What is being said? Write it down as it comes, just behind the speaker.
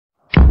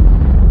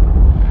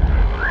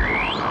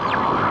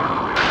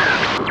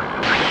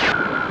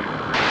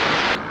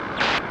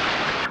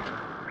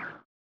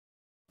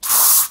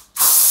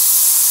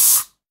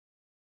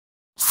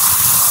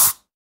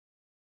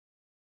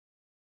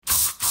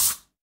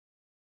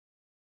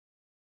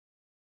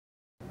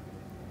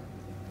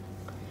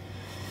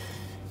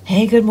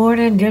Hey, good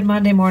morning, good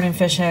Monday morning,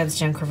 fish heads.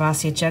 Jen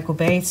Cravassi at Jekyll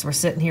Baits. We're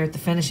sitting here at the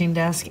finishing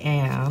desk,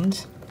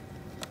 and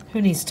who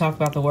needs to talk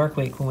about the work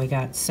week when we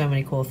got so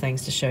many cool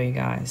things to show you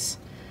guys?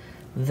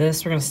 We're going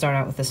to start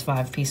out with this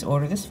 5-piece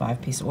order. This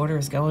 5-piece order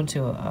is going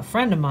to a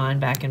friend of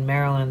mine back in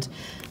Maryland.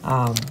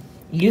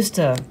 Used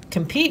to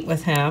compete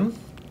with him,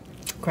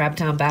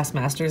 Crabtown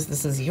Bassmasters.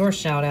 This is your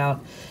shout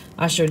out.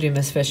 I sure do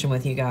miss fishing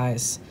with you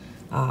guys.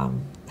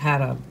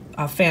 Had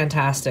a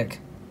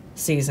fantastic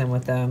season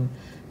with them.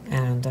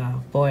 And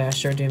boy, I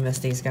sure do miss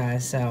these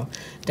guys. So,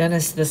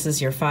 Dennis, this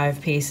is your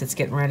 5-piece. It's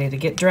getting ready to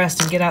get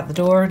dressed and get out the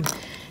door and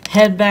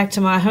head back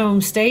to my home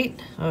state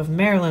of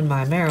Maryland,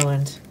 my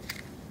Maryland.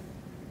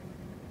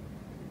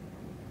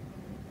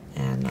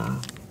 And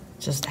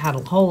just had a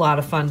whole lot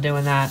of fun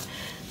doing that.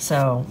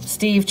 So,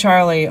 Steve,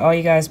 Charlie, all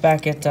you guys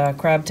back at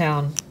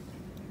Crabtown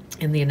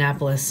in the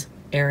Annapolis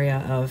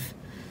area of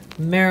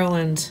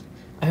Maryland,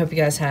 I hope you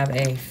guys have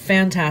a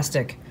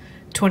fantastic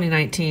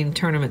 2019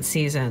 tournament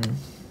season.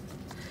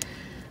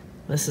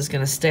 This is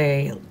going to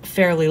stay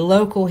fairly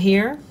local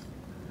here.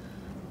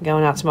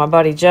 Going out to my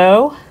buddy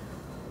Joe.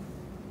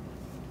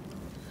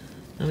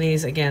 And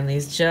these, again,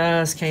 these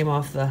just came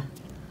off the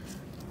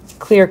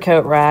clear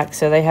coat rack,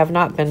 so they have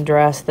not been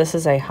dressed. This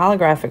is a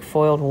holographic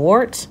foiled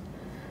wart.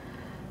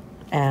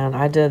 And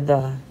I did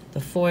the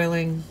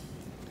foiling.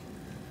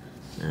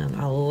 And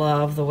I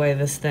love the way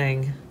this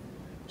thing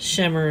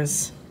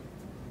shimmers.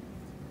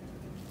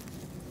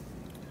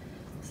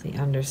 It's the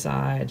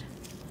underside.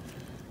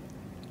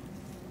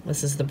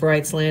 This is the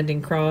Bright's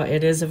Landing Craw.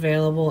 It is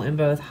available in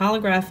both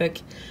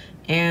holographic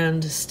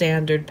and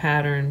standard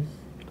pattern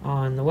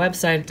on the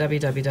website at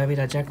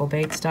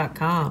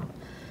www.jekyllbaits.com.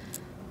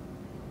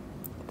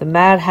 The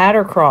Mad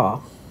Hatter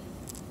Craw.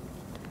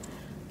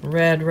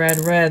 Red, red,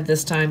 red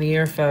this time of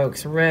year,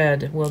 folks.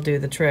 Red will do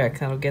the trick.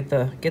 That'll get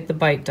the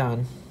bite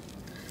done.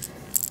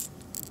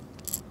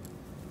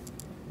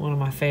 One of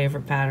my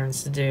favorite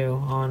patterns to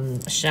do on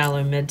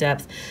shallow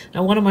mid-depth.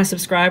 Now, one of my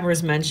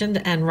subscribers mentioned,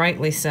 and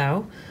rightly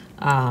so,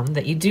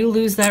 that you do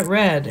lose that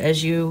red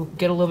as you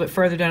get a little bit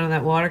further down in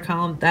that water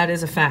column. That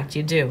is a fact,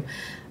 you do.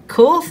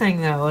 Cool thing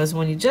though is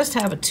when you just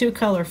have a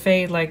 2-color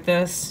fade like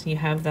this, you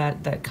have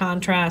that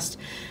contrast.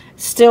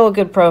 Still a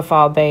good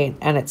profile bait,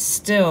 and it's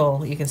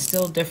still, you can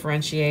still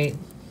differentiate,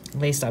 at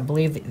least I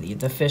believe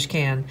the fish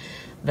can,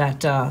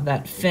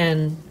 that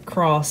fin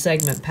craw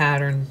segment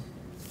pattern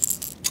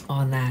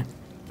on that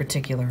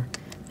particular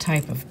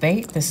type of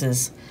bait. This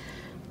is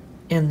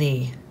in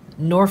the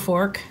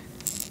Norfolk,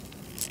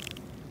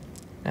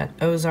 that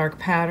Ozark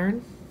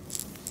pattern.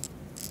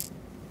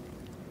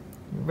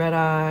 Red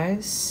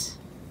eyes.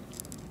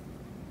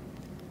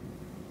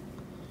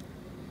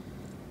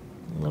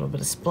 A little bit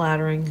of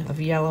splattering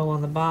of yellow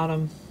on the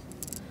bottom.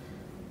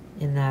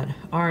 In that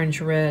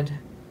orange, red,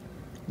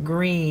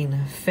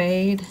 green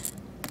fade.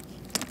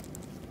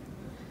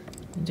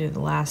 Do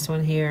the last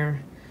one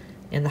here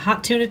in the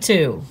Hot Tuna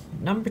 2,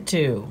 number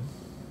 2.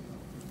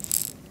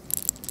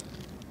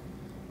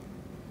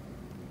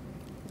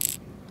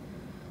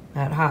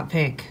 That hot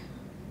pink,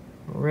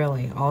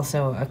 really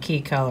also a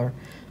key color,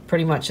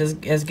 pretty much as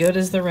good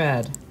as the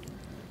red.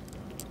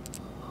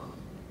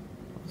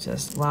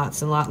 Just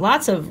lots and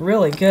lots of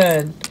really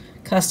good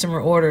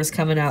customer orders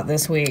coming out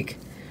this week.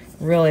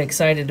 Really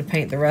excited to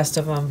paint the rest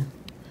of them.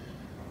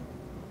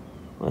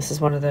 This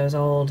is one of those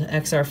old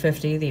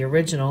XR50, the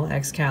original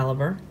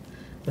Excalibur,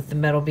 with the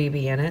metal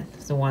BB in it.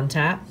 It's a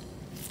 1-tap.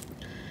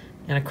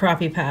 And a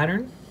crappie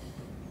pattern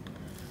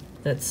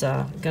that's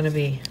going to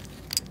be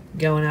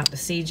going out to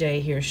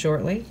CJ here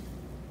shortly.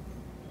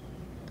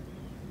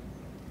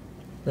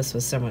 This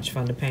was so much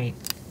fun to paint.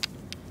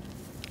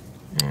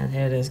 And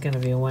it is going to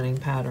be a winning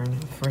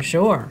pattern for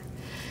sure.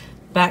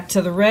 Back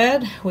to the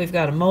red, we've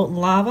got a molten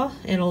lava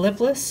in a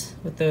lipless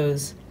with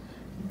those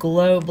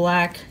glow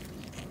black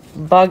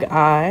bug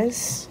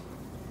eyes.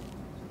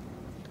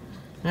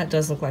 That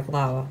does look like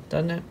lava,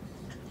 doesn't it?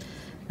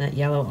 That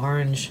yellow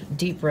orange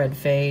deep red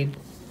fade.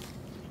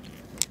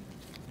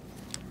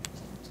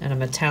 And a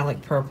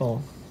metallic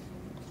purple.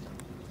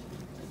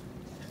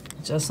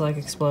 Just like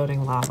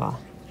exploding lava.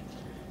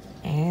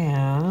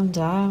 And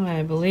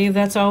I believe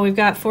that's all we've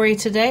got for you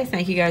today.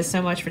 Thank you guys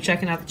so much for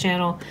checking out the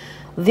channel.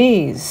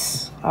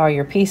 These are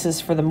your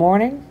pieces for the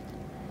morning.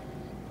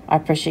 I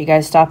appreciate you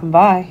guys stopping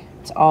by.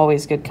 It's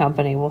always good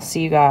company. We'll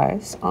see you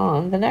guys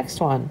on the next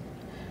one.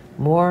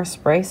 More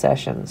spray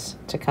sessions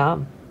to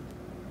come.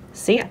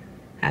 See ya.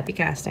 Happy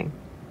casting.